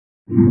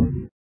All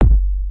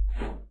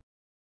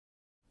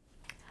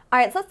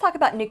right, so let's talk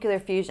about nuclear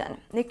fusion.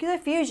 Nuclear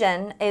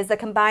fusion is the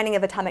combining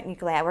of atomic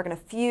nuclei. We're going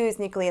to fuse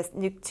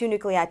two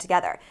nuclei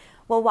together.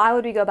 Well, why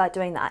would we go about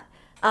doing that?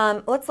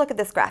 Let's look at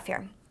this graph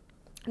here.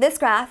 This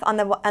graph, on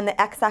the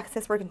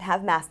x-axis, we're going to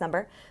have mass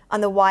number.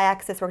 On the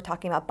y-axis, we're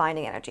talking about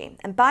binding energy.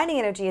 And binding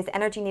energy is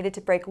energy needed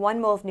to break 1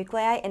 mole of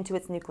nuclei into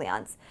its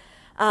nucleons.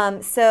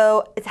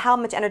 So it's how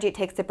much energy it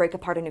takes to break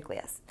apart a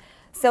nucleus.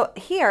 So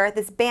here,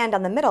 this band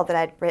on the middle that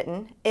I'd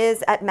written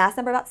is at mass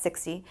number about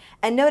 60.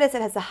 And notice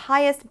it has the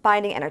highest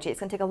binding energy. It's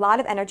going to take a lot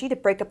of energy to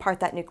break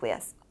apart that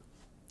nucleus.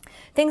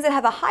 Things that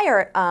have a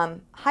higher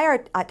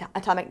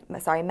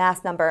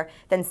mass number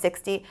than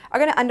 60 are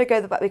going to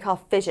undergo what we call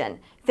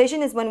fission.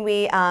 Fission is when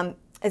we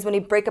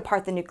break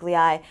apart the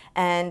nuclei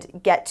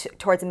and get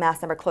towards a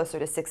mass number closer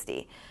to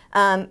 60.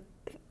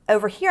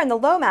 Over here in the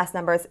low mass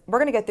numbers, we're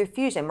going to go through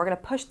fusion. We're going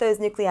to push those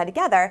nuclei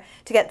together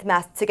to get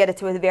it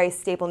to a very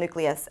stable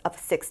nucleus of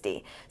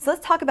 60. So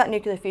let's talk about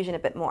nuclear fusion a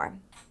bit more.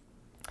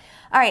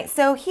 All right,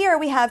 so here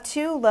we have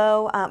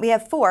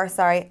four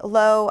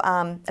low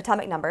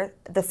atomic numbers,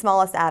 the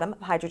smallest atom,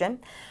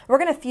 hydrogen. We're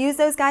going to fuse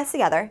those guys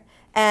together,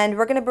 and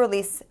we're going to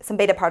release some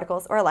beta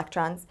particles or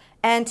electrons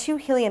and 2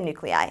 helium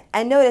nuclei.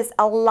 And notice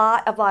a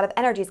lot of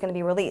energy is going to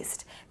be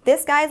released.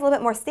 This guy is a little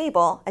bit more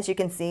stable, as you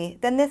can see,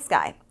 than this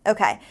guy.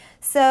 Okay,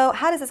 so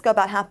how does this go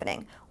about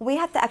happening? We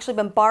have to actually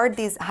bombard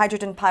these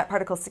hydrogen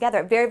particles together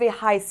at very, very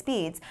high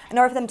speeds in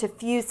order for them to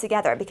fuse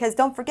together. Because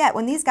don't forget,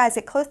 when these guys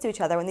get close to each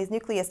other, when these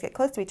nuclei get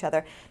close to each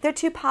other, they're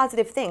two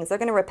positive things. They're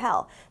going to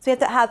repel. So we have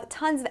to have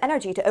tons of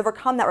energy to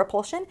overcome that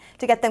repulsion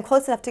to get them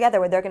close enough together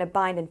where they're going to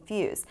bind and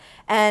fuse.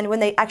 And when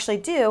they actually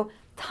do,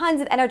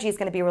 tons of energy is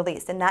going to be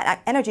released, and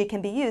that energy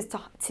can be used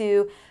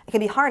it can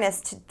be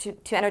harnessed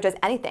to energize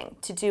anything,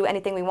 to do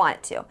anything we want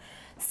it to.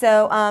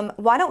 So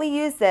why don't we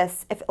use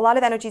this, if a lot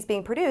of energy is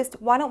being produced,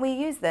 why don't we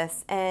use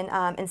this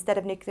instead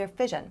of nuclear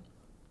fission?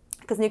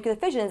 Because nuclear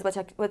fission is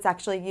what's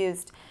actually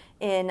used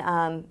in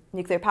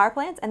nuclear power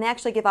plants, and they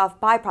actually give off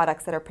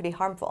byproducts that are pretty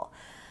harmful.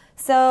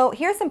 So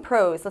here's some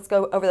pros. Let's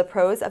go over the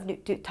pros of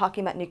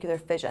talking about nuclear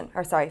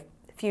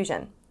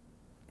fusion.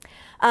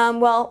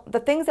 Well, the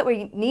things that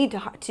we need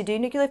to do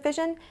nuclear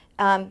fission,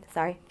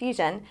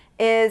 fusion,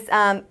 is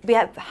we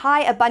have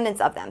high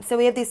abundance of them. So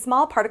we have these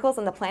small particles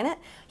on the planet,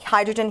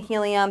 hydrogen,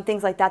 helium,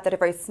 things like that are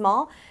very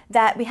small,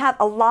 that we have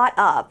a lot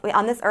of.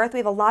 On this Earth, we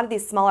have a lot of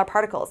these smaller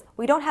particles.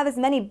 We don't have as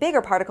many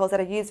bigger particles that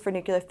are used for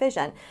nuclear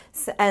fission.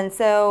 And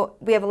so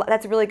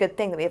that's a really good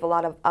thing that we have a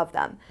lot of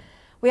them.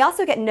 We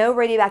also get no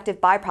radioactive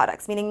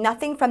byproducts, meaning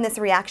nothing from this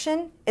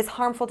reaction is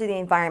harmful to the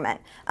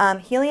environment.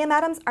 Helium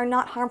atoms are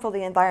not harmful to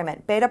the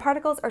environment. Beta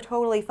particles are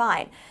totally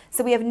fine.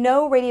 So we have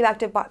no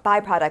radioactive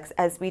byproducts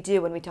as we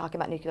do when we talk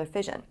about nuclear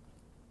fission.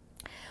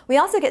 We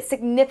also get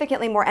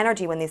significantly more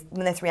energy when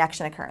this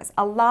reaction occurs.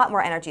 A lot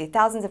more energy,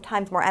 thousands of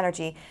times more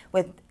energy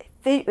with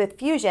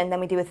fusion than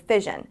we do with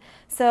fission.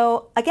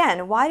 So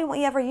again, why don't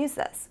we ever use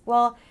this?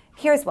 Well,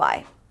 here's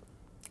why.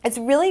 It's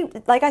really,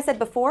 like I said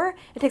before,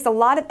 it takes a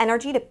lot of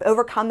energy to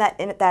overcome that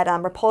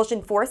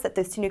repulsion force that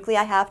those two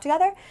nuclei have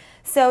together.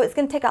 So it's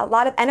going to take a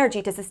lot of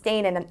energy to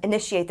sustain and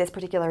initiate this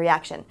particular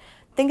reaction.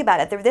 Think about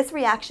it. This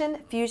reaction,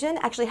 fusion,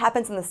 actually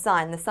happens in the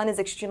sun. The sun is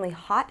extremely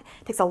hot.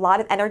 It takes a lot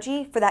of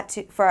energy for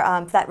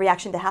that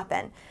reaction to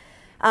happen.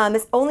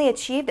 It's only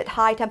achieved at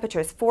high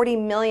temperatures, 40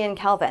 million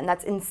Kelvin.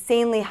 That's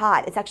insanely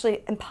hot. It's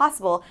actually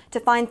impossible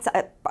to find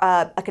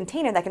a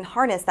container that can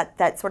harness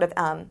that sort of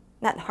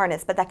not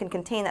harness, but that can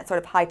contain that sort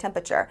of high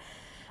temperature.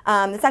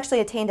 It's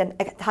actually attained in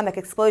atomic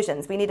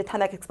explosions. We need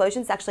atomic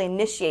explosions to actually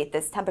initiate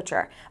this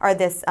temperature, or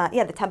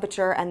the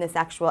temperature and this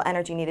actual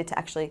energy needed to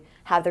actually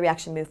have the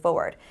reaction move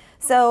forward.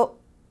 So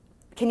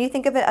can you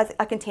think of it as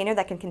a container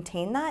that can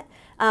contain that?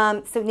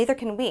 So neither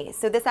can we.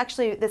 So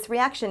this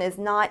reaction is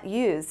not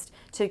used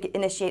to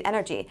initiate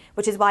energy,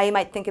 which is why you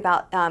might think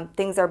about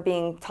things are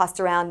being tossed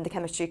around in the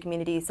chemistry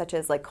community, such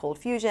as like cold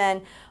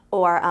fusion,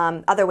 or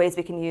other ways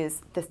we can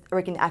use this, or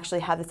we can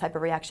actually have this type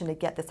of reaction to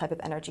get this type of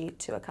energy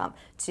to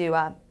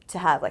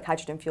have, like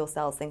hydrogen fuel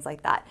cells, things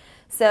like that.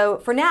 So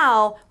for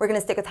now, we're going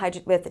to stick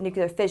with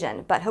nuclear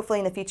fission, but hopefully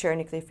in the future,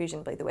 nuclear fusion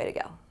will be the way to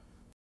go.